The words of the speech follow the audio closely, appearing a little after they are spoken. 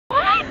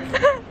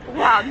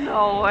Wow,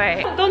 no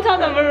way. Don't tell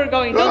them where we're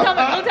going. Don't tell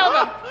them. Don't tell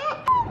them.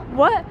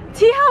 What?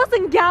 Tea house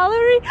and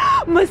gallery?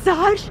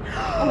 Massage?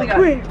 Oh my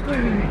god. Wait.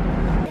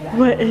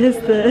 What is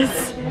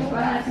this?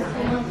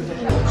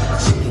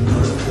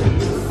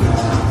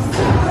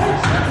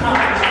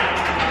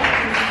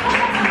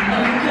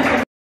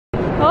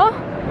 Oh,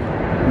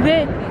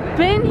 they've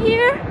been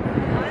here?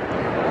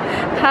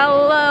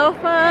 Hello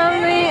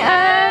from the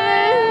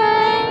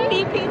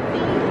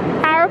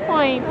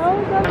PowerPoint.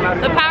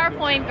 The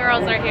PowerPoint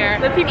girls are here.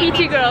 The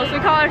PPT girls. We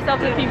call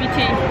ourselves the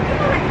PPT.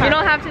 You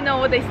don't have to know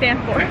what they stand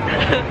for.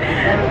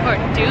 Or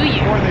do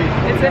you?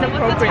 It's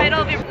inappropriate. What's the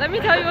title of your... Let me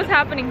tell you what's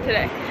happening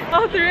today.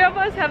 All three of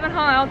us haven't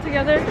hung out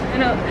together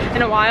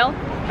in a while.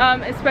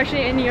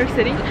 Especially in New York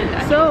City.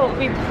 So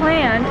we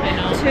planned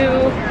to...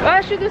 Oh,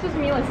 actually, this was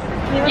Mila's.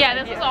 Yeah,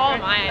 this was all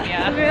my idea.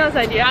 This was Mila's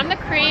idea. I'm the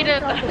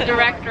creative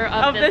director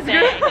of this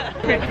day.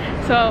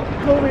 So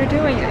what we're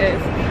doing is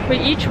we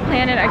each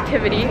plan an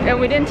activity, and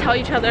we didn't tell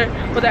each other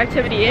what the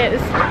activity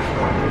is.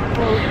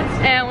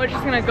 And we're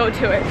just gonna go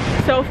to it.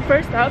 So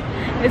first up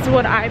is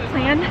what I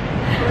planned.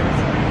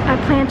 I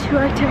planned 2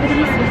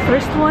 activities. The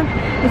first one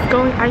is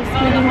going ice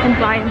skating in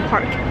Bryant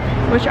Park,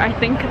 which I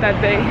think that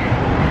they...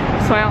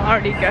 So I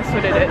already guessed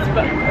what it is,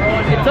 but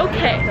it's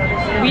okay.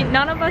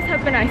 None of us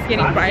have been ice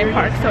skating in Bryant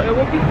Park, so it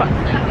will be fun.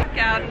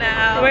 God,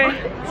 now.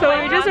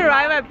 So we just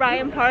arrived at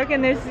Bryant Park,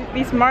 and there's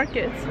these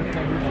markets,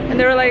 and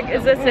they were like,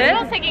 "Is this it?"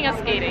 They're taking us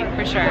skating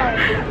for sure.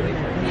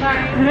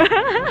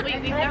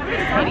 We've never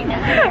been skating.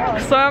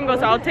 Soyeon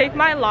goes, "I'll take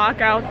my lock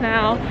out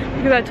now,"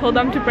 because I told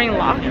them to bring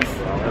locks.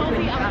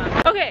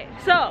 Okay,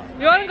 so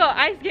you want to go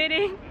ice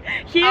skating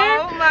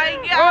here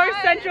or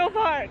Central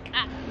Park?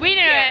 We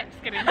knew it.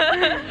 Just kidding.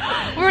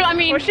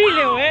 Well, she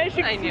knew it.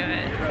 I knew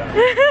it.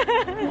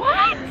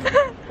 What?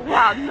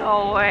 Wow,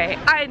 no way.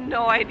 I had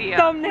no idea.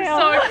 Thumbnail.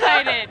 So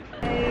excited.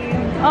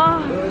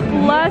 Oh,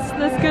 bless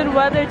this good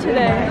weather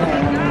today.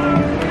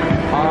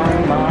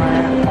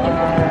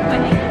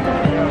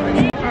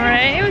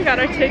 Alright, we got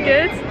our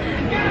tickets.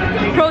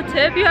 Pro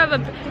tip,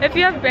 if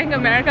you have Bank of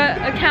America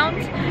account,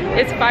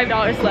 it's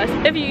 $5 less.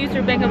 If you use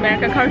your Bank of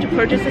America card to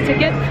purchase a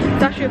ticket,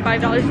 it's actually a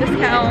 $5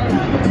 discount.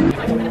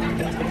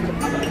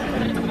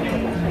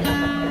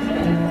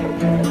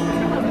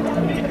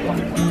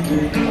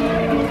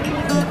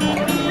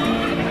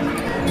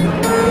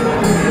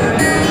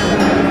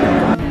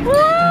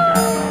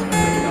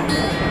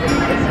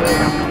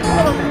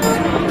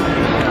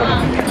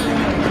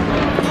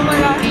 Oh my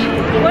gosh,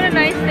 what a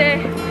nice day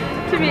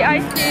to be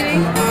ice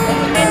skating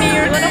in New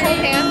York. You want to hold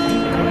hands?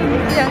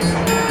 Yes.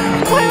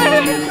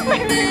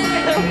 Wait.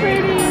 So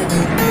pretty.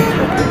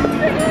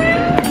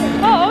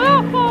 Oh.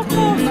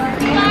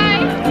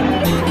 Bye.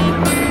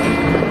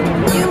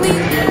 You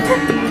leave.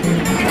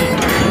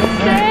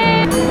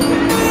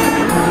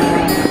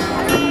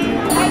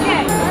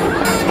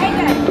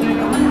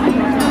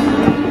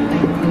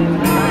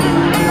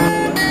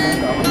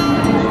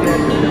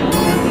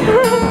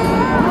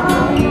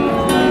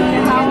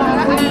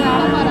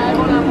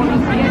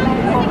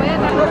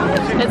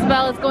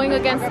 Isabelle is going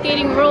against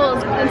skating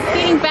rules and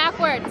skating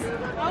backwards.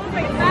 I was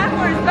like,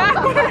 backwards.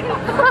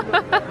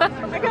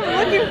 I kept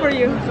looking for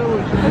you.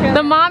 Okay.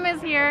 The mom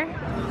is here.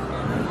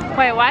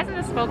 Wait, why isn't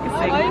this focusing?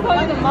 Why are you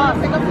calling the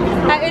mom?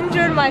 I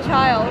injured my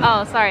child.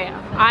 Oh, sorry.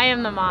 I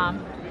am the mom.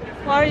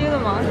 Why are you the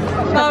mom?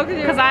 Oh,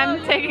 because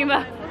I'm taking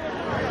the...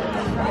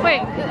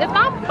 Wait, it's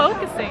not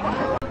focusing.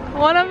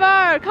 One of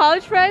our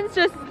college friends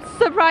just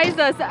surprised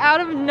us out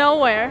of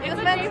nowhere. It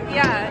was meant,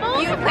 yeah.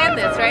 You planned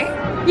this, right?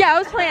 Yeah, it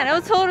was planned. It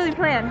was totally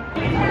planned.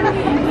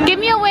 Give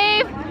me a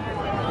wave.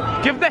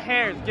 Give the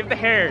hair.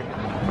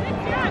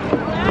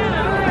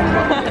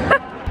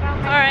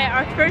 Alright,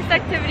 our first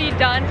activity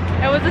done.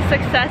 It was a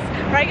success.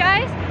 Right,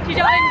 guys? Did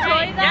y'all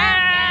enjoy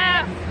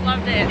that? Yes!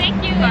 Loved it.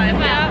 Thank you, Fun.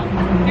 Isabelle.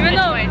 Even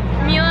though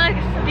Mila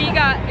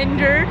got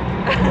injured.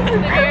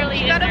 Severely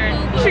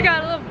injured. She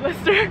got a little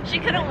blister. She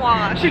couldn't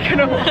walk. We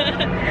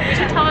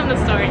should tell him the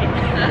story.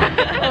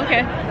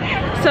 Okay.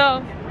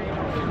 So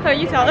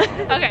you tell it.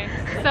 Okay.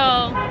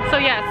 So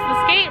yes, the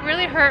skate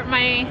really hurt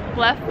my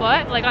left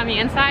foot, like on the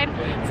inside.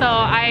 So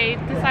I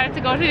decided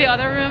to go to the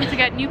other room to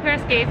get a new pair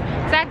of skates.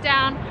 Sat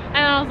down, and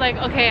I was like,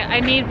 okay, I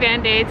need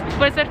band-aids.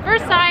 But it said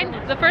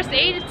the first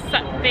aid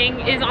thing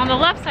is on the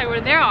left side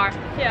where there are.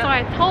 Yeah. So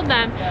I told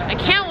them I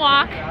can't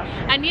walk.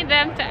 I need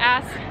them to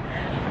ask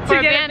to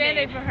get a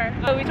band-aid for her.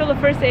 So we told the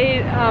first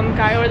aid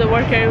guy or the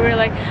worker, we were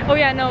like, oh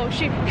yeah, no,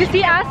 because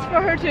he asked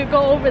for her to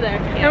go over there.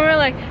 Yeah. And we were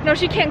like, no,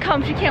 she can't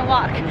come, she can't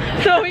walk.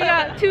 So we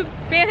got 2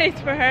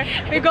 band-aids for her.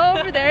 We go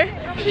over there,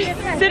 she's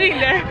sitting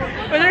there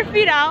with her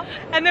feet out,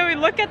 and then we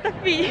look at the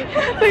feet.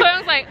 So I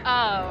was like,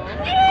 oh.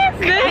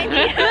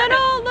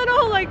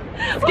 little like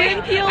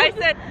skin peels. I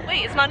said,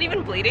 wait, it's not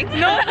even bleeding?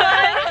 No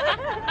blood.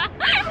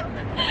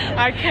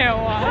 I can't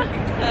walk.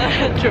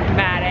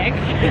 Dramatic.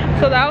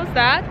 So that was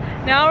that.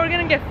 Now we're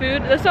gonna get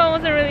food. This one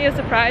wasn't really a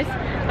surprise.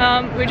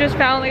 We just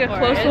found like a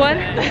close one.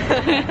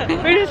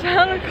 We just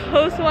found a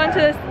close one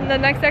to the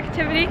next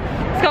activity.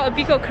 It's called a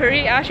Biko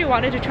curry. I actually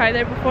wanted to try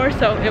there before,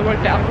 so it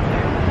worked out.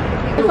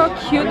 Look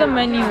how cute the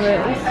menu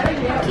is.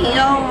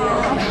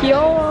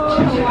 귀여워.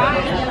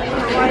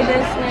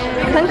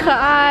很可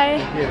爱.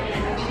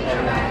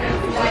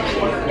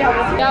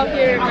 Out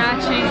here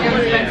matching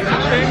everyone's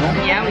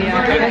t-shirt. Yeah, we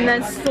are. And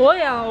then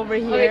Soya over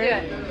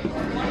here.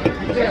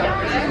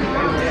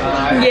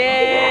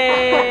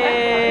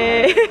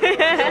 Yay!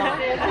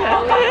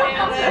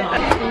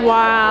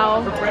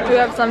 Wow. We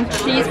have some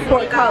cheese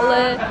pork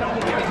cutlet,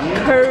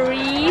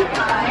 curry,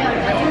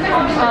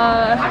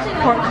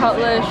 pork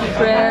cutlet,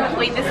 shrimp.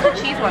 Wait, this is the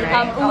cheese one,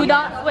 right?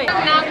 Udon. Wait.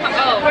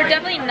 Oh, We're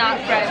definitely not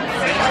friends.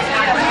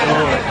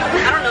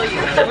 I don't know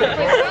you.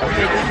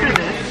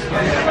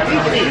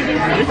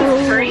 This is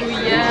curry?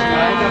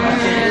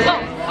 Yeah.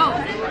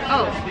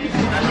 Oh.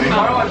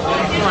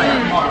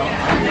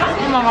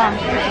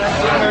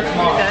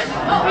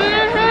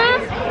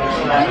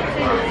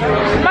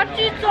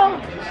 맛있어.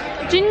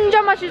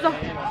 진짜 맛있어.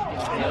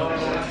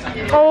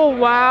 Oh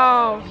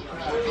wow.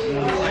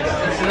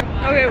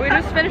 Okay, we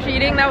just finished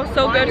eating. That was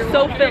so good,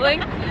 so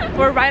filling.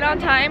 We're right on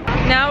time.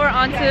 Now we're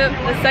on to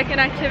the second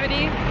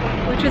activity,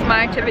 which is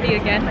my activity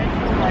again.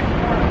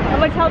 I'm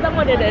gonna tell them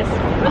what it is.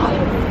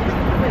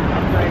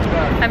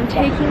 I'm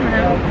taking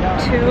them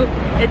to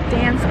a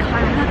dance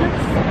class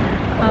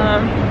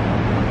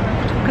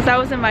because I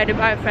was invited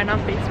by a friend on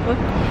Facebook.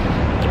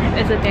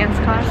 It's a dance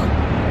class.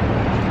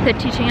 They're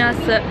teaching us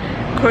the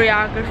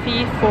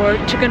choreography for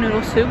Chicken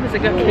Noodle Soup. It's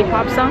like a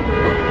K-pop song.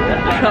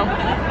 So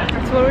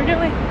that's what we're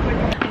doing.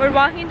 We're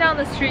walking down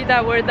the street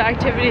where the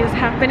activity is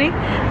happening,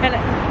 and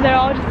they're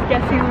all just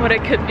guessing what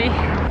it could be.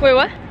 Wait,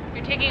 what?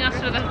 You're taking us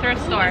to the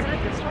thrift store.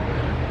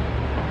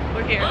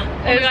 We're here.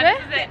 Is it?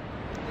 This is it.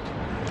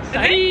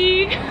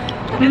 Sorry.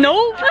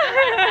 Nope.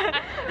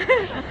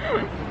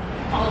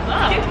 All of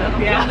that.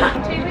 Yeah.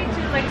 Take me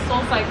to like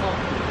Soul Cycle.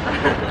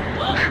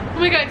 Oh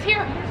my god, it's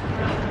here.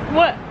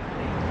 What?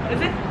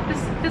 Is it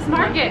this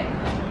market?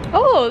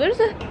 Oh, there's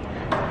a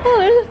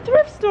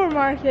thrift store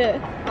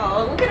market.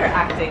 Oh, look at her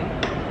acting.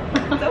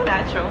 So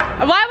natural.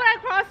 Why would I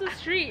cross the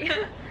street?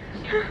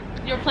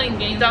 You're playing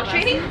games. Dog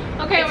training?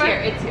 Okay, It's here.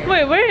 It's here.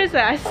 Wait, where is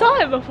that? I saw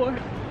it before.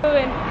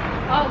 Wait.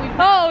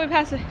 Oh, we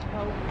passed it. Is it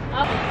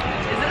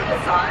a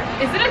massage?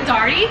 Is it a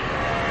darty?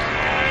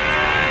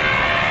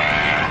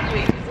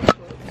 Wait, is it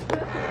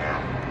closed?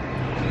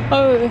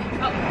 Oh.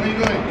 Where are you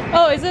going?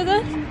 Oh, is it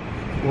this?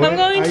 Where I'm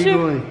going are you to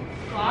going?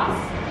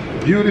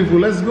 Beautiful,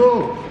 let's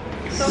go.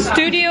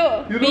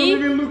 Studio You don't B.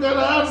 even look at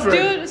the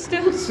address.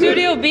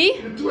 Studio B.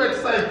 You're too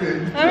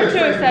excited. I'm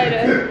too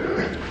excited.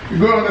 You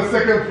go on the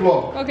second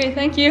floor. Okay,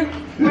 thank you.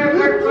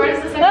 Where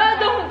is the second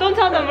floor? Don't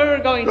tell them where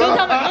we're going. Don't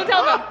tell them. Don't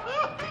tell them.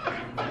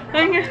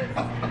 Thank you.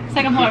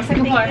 Second floor.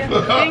 Second floor.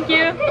 Thank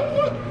you.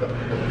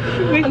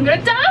 I'm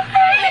gonna die.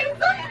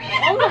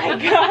 Oh my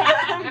god.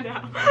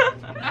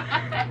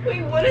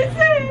 Wait, what is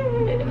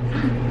it?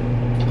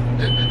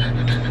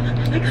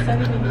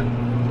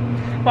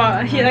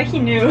 Wow, he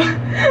knew.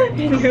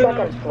 He knew.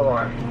 Second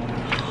floor.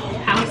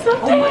 House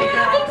of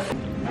Dance.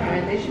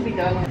 Alright, they should be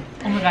done.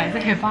 Oh my god, is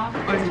it hip hop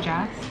or is it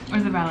jazz or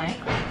is it ballet?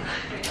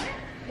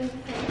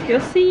 You'll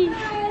see.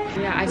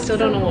 Yeah, I still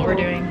don't know what we're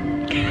doing.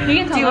 You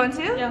can tell Do you them. want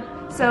to? Yeah.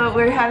 So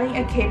we're having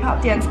a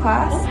K-pop dance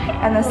class,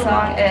 and the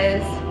song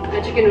is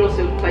The Chicken Noodle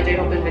Soup by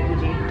J-Hope and Becky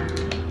G.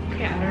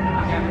 Okay, I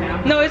don't know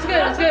now. No, it's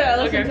good. It's good. I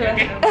listened to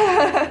it.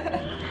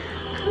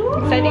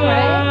 exciting,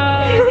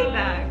 right? Amazing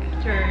back.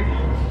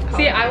 Sure.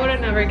 See, I would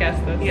have never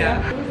guessed this.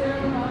 Yeah.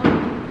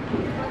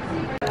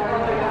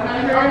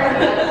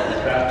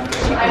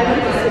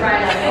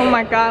 Oh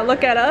my god,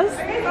 look at us.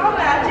 It's all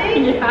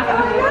matching. Yeah.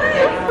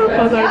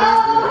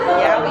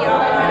 Yeah, we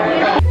are.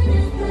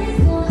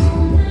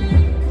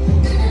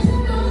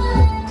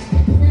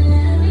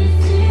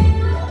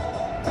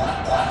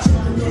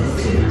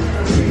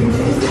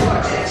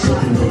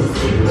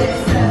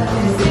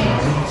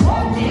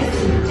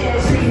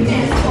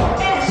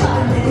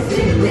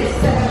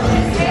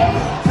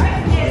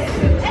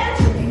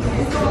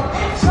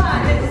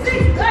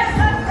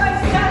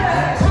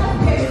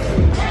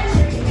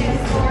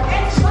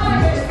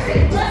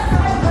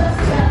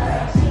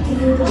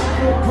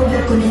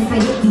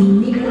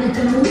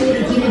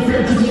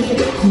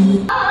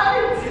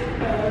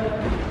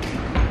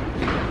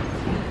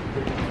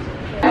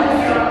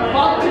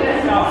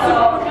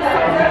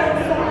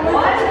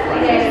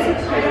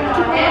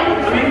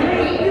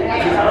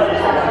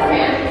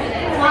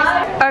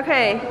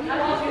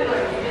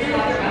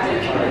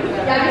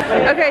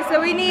 Okay,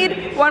 so we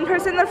need one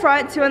person in the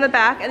front, two in the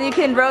back, and you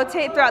can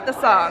rotate throughout the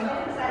song.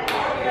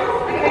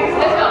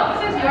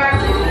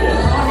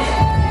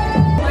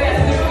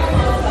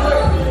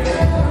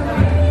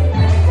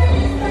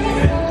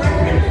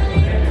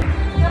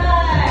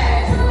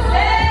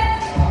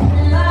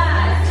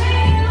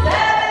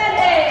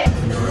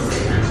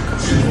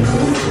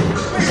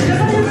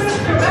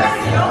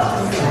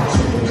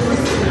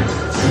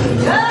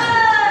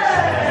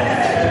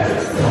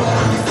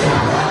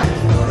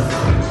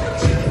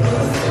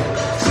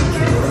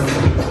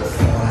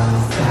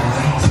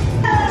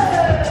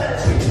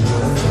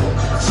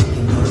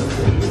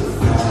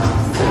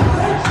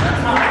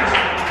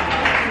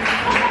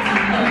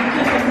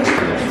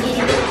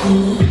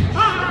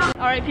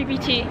 Alright,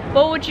 PPT.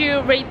 What would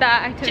you rate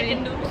that activity?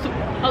 Chicken noodle soup.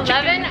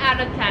 11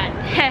 out of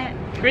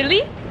 10.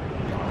 Really?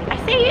 I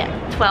say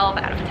 12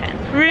 out of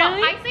 10. Really?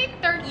 Well, I say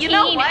 13 You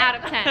know what? out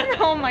of 10.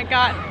 Oh my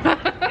god.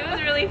 It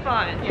was really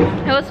fun.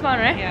 It was fun,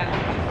 right? Yeah.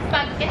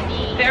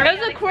 Spaghetti. It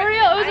was a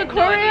choreo. It was a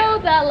choreo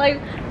that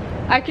like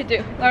I could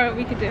do, or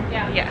we could do.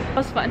 Yeah. Yeah. It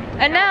was fun.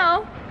 And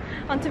now,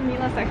 onto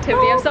Mila's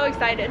activity. I'm so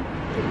excited.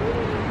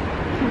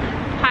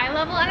 High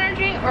level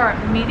energy or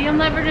medium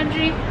level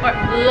energy or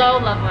low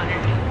level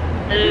energy?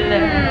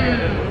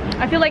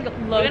 I feel like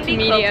low to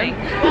medium.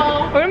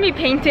 Well, We're gonna be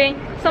painting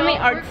something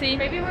so artsy.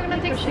 Maybe we're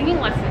gonna take singing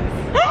lessons.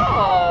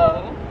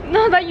 Oh.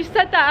 No, that you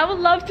said that. I would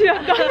love to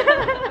have done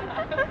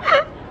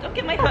that. Don't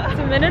get my It's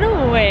a minute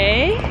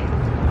away.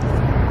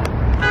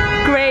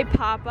 Gray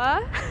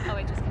Papa. Oh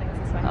wait, just kidding.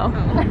 This is fine. Oh.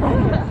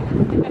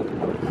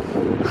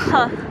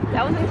 Huh.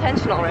 That was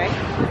intentional, right?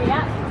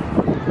 Yeah.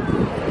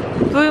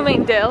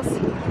 Bloomingdale's.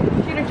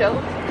 Trader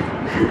Joe's.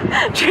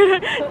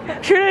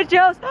 Trader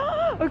Joe's.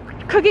 A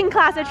cooking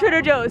class at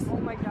Trader Joe's. Oh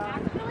my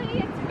god. Actually,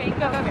 it's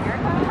Bank of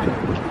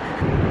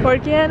America.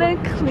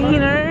 Organic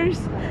cleaners.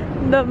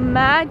 The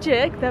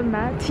magic.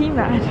 Tea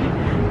magic.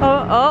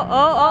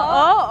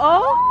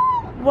 Oh.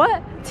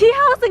 What? Tea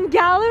house and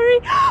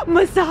gallery?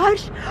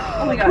 Massage?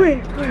 Oh my god.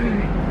 Wait.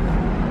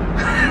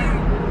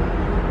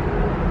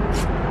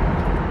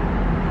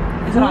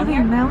 Is it on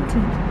here?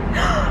 Mountain.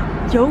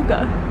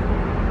 Yoga.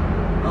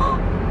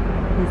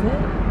 Is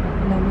it?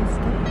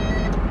 Namaste.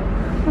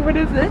 What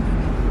is it?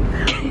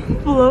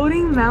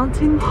 Floating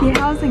mountain tea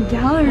house and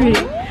gallery.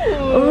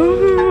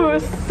 Ooh,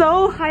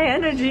 so high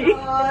energy.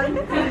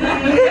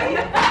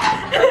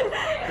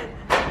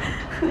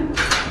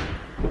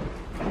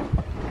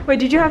 Wait,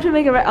 did you have to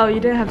make a oh, you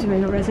didn't have to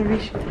make a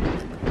reservation.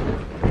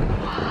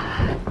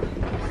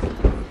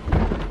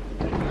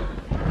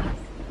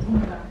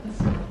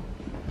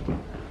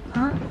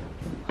 Huh?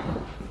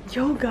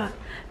 Yoga.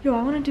 Yo,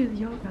 I want to do the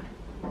yoga.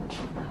 What?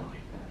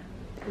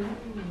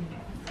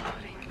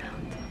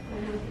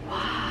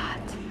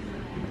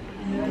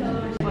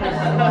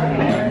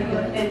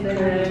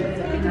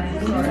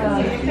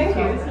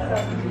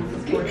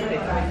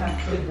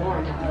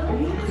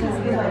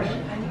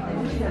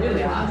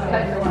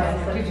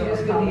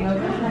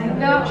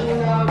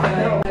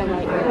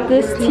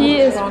 This tea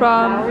is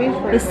from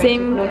the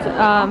same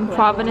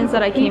province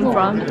that I came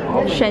from,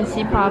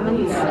 Shanxi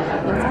province.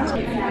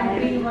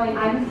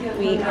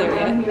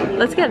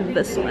 Let's get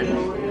this one.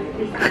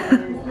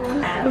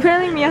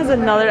 Apparently Mia has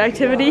another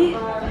activity.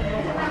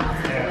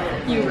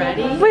 You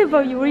ready? Wait,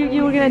 but you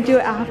were gonna do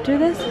it after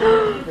this?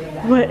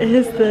 What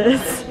is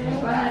this?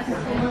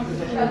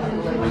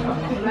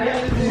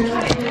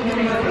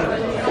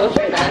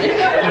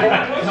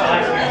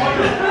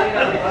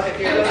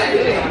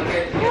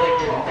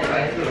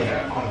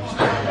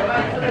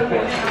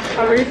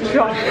 Are we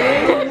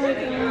shopping?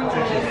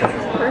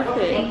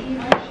 Perfect.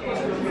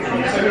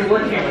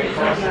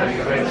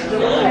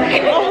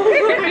 Oh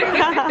my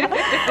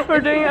god.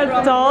 We're doing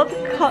adult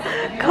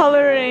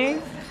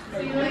coloring.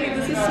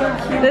 This is so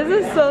cute. This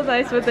is so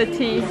nice with the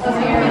tea.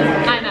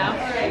 I know.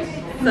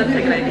 Such a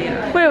good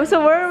idea. Wait, so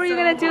where were you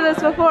gonna do this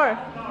before?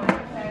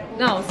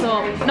 No,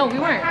 we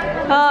weren't.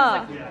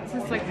 Oh.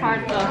 This is like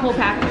part of the whole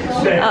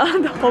package.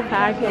 The whole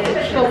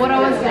package. But what I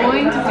was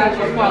going to do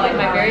before, like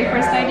my very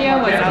first idea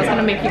was I was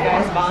gonna make you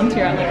guys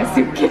volunteer on like a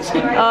soup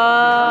kitchen.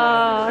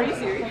 Are you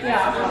serious?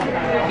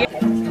 Yeah.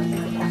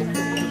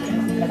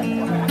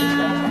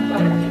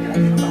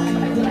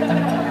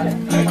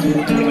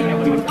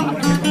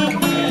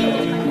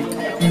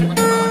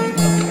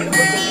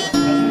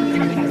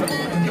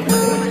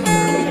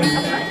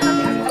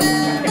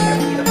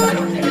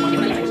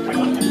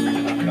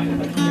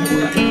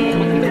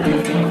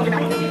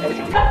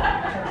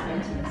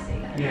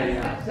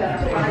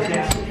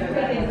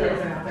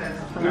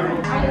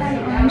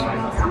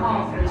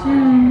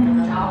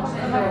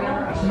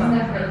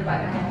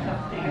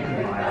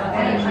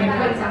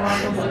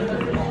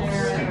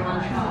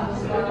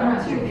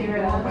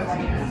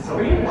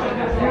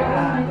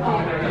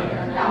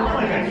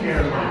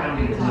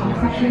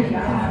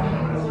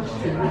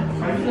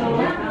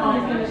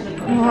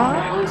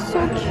 Wow, so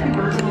cute.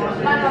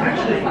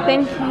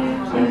 Thank you.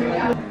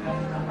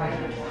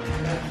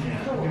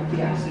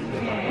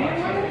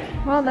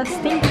 Wow, that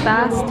stinks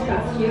fast.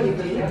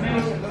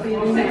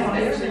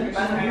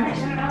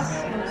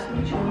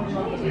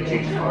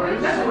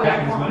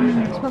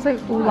 It smells like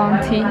oolong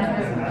tea.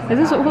 Is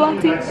this oolong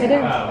tea? It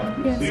is.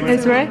 Yes,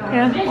 it's right?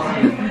 Yeah.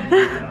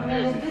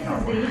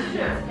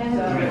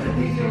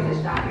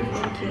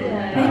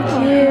 Thank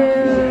you.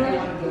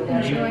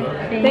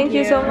 Thank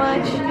you so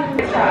much.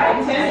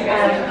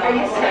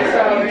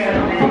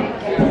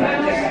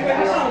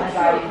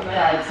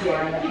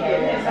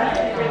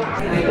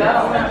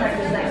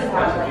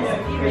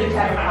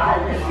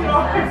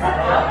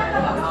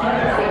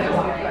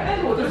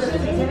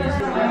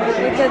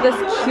 Look at this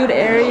cute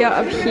area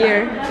up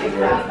here.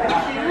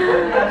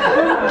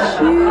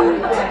 So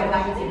cute.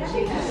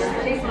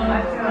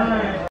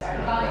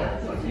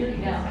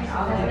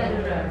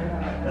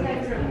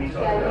 Okay,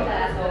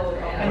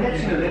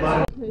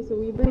 so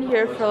we've been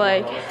here for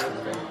like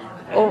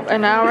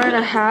an hour and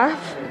a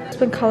half. It's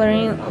been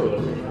coloring.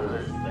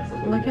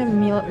 Look at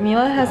Mila.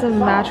 Mila has a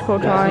magical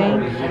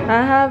drawing.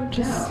 I have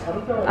just,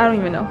 I don't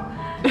even know.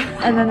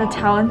 And then the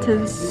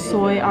talented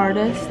soy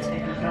artist.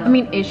 I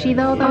mean, is she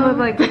though? Oh,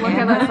 like, look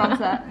at that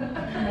sunset.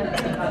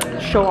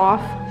 Show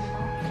off.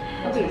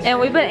 And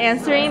we've been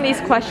answering these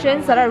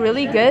questions that are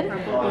really good.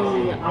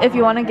 If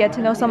you want to get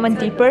to know someone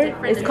deeper,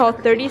 it's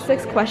called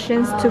 36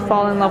 questions to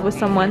fall in love with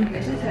someone.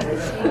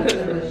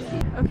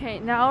 Okay,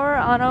 now we're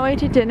on our way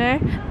to dinner,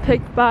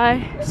 picked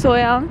by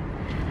Soyoung.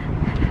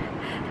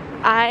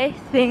 I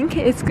think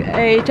it's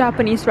a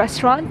Japanese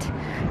restaurant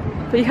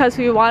because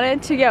we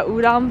wanted to get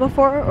udon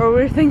before, or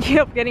we were thinking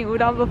of getting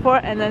udon before,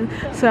 and then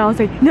Soyoung was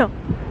like, no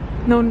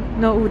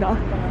udon.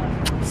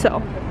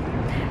 So,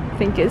 I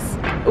think it's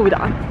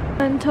udon.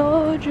 I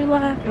told you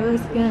life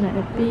was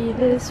gonna be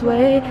this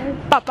way.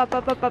 Ba ba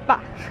ba ba ba ba.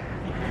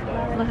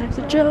 Life's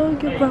a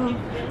joke, you broke.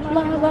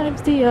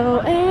 Life's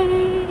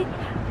DOA.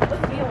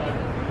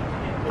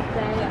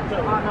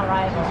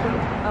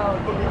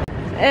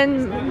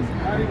 And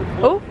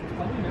oh,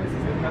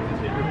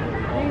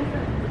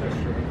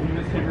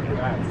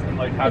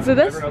 is it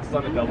this? Okay,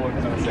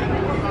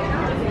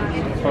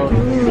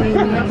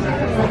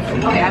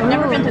 I've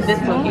never been to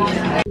this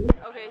location.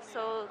 Okay,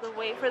 so the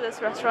wait for this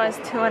restaurant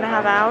is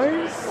 2.5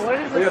 hours. What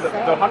is this? The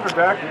 100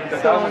 back.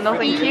 So no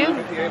thank you.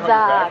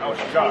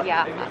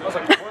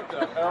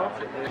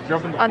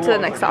 On to the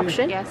next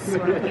option. Yes,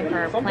 we're looking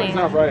for plain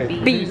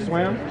B.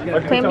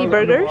 Plain B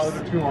burgers.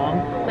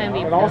 Plain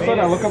beef. And all of a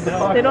sudden I look up the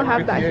clock. They don't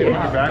have that here.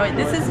 Wait,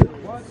 this is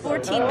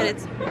 14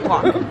 minutes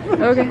walk.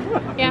 Okay.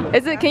 Yeah.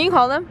 Is it? Can you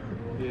call them?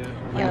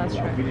 Yeah, that's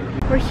true.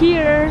 We're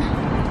here.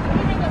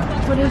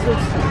 What is this?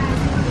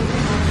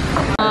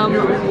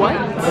 What?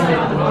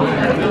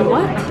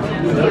 What?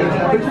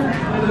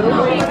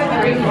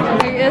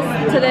 I guess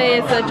today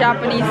is a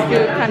Japanese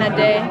food kind of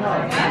day.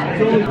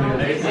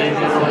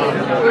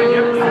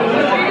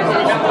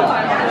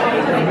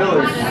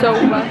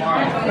 Soba.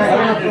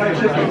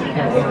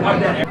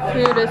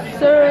 Food is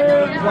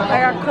served. I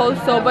got cold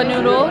soba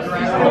noodles.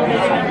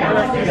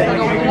 Like a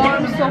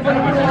warm soba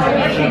noodle.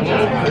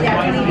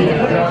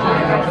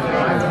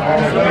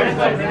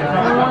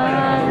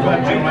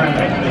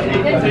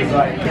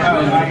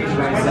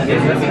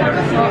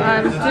 So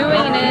I'm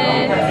doing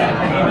it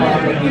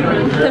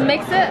to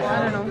mix it. I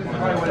don't know.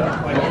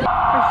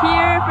 We're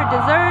here for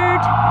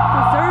dessert.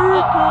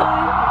 Dessert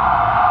time.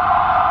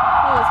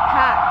 Oh, it's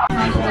packed.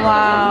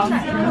 Wow.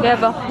 We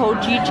have a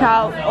hoji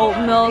chow, oat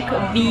milk,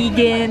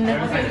 vegan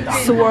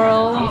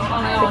swirl,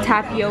 the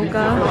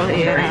tapioca.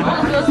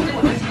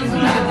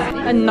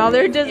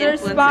 Another dessert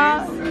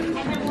spot.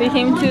 We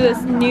came to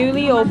this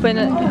newly opened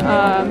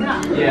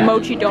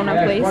mochi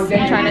donut place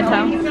in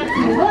Chinatown.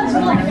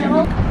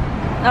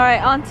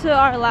 Alright, on to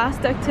our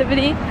last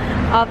activity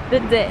of the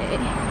day.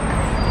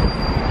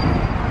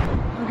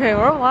 Okay,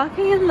 we're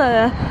walking in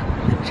the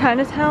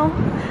Chinatown.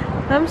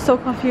 I'm so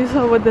confused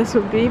on what this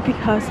would be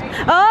because...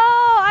 Oh!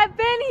 I've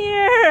been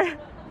here!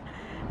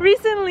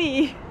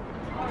 Recently!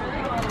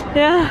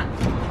 Yeah.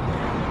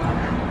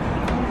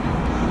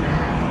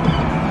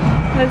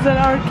 It's an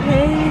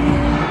arcade.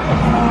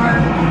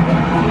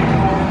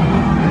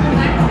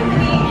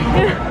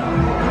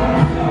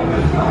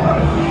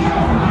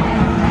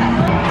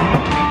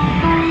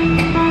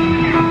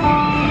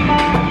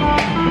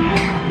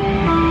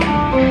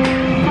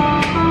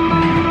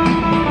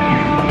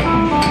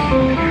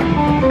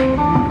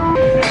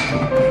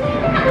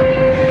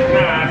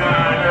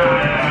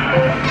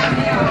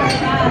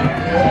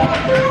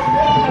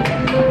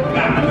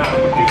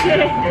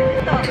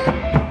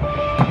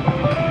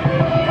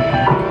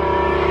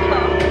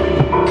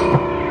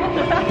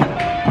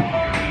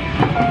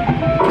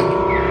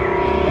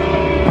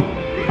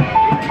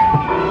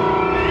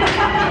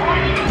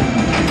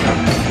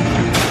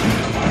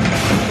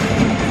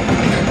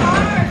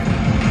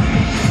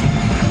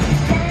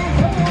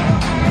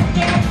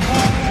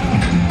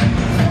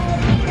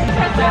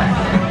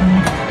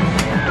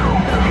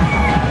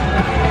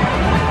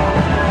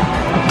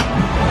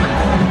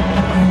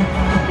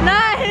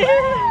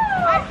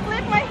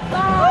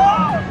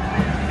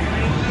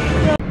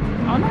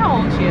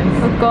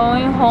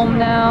 Going home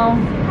now.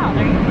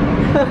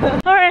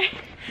 Alright,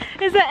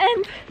 it's the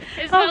end.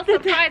 It's no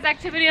surprise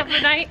activity of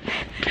the night.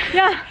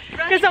 Yeah,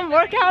 get some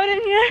workout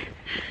in here.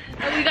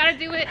 But we gotta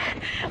do it.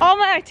 All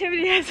my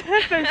activity has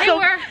been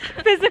so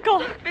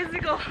physical.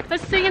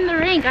 Let's sing in the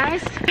rain,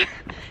 guys.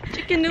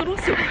 Chicken noodle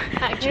soup.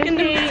 Chicken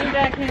noodle soup.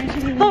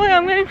 Oh my god,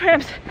 I'm getting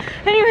cramps.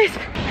 Anyways,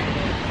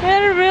 we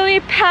had a really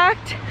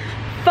packed,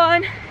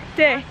 fun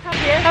day.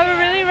 I would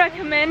really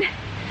recommend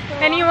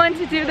anyone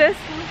to do this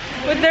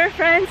with their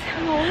friends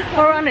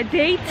or on a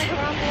date.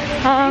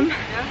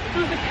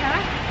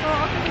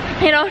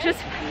 You know,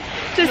 just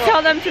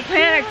tell them to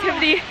plan an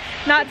activity,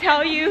 not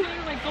tell you,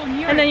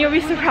 and then you'll be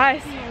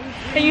surprised.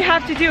 And you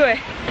have to do it.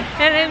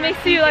 And it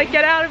makes you like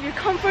get out of your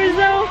comfort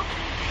zone,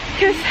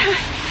 because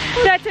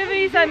the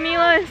activities that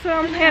Mila and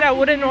Sam planned, I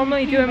wouldn't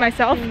normally do it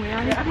myself.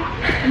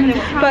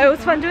 But it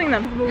was fun doing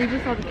them. But we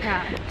just saw the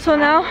cat. So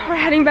now we're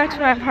heading back to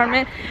my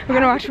apartment. We're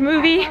gonna watch a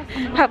movie,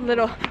 have a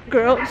little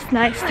girls'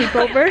 night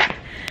sleepover.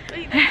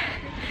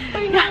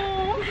 Yeah.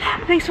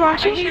 Thanks for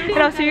watching, and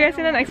I'll see you guys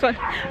in the next one.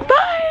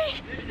 Bye!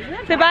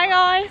 Say bye,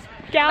 guys.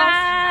 Gals.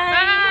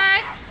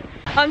 Bye!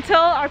 Until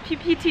our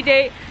PPT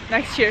date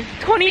next year,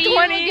 2020. See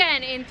you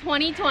again in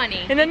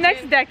 2020. In the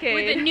next decade.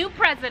 With a new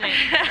president.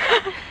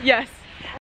 Yes.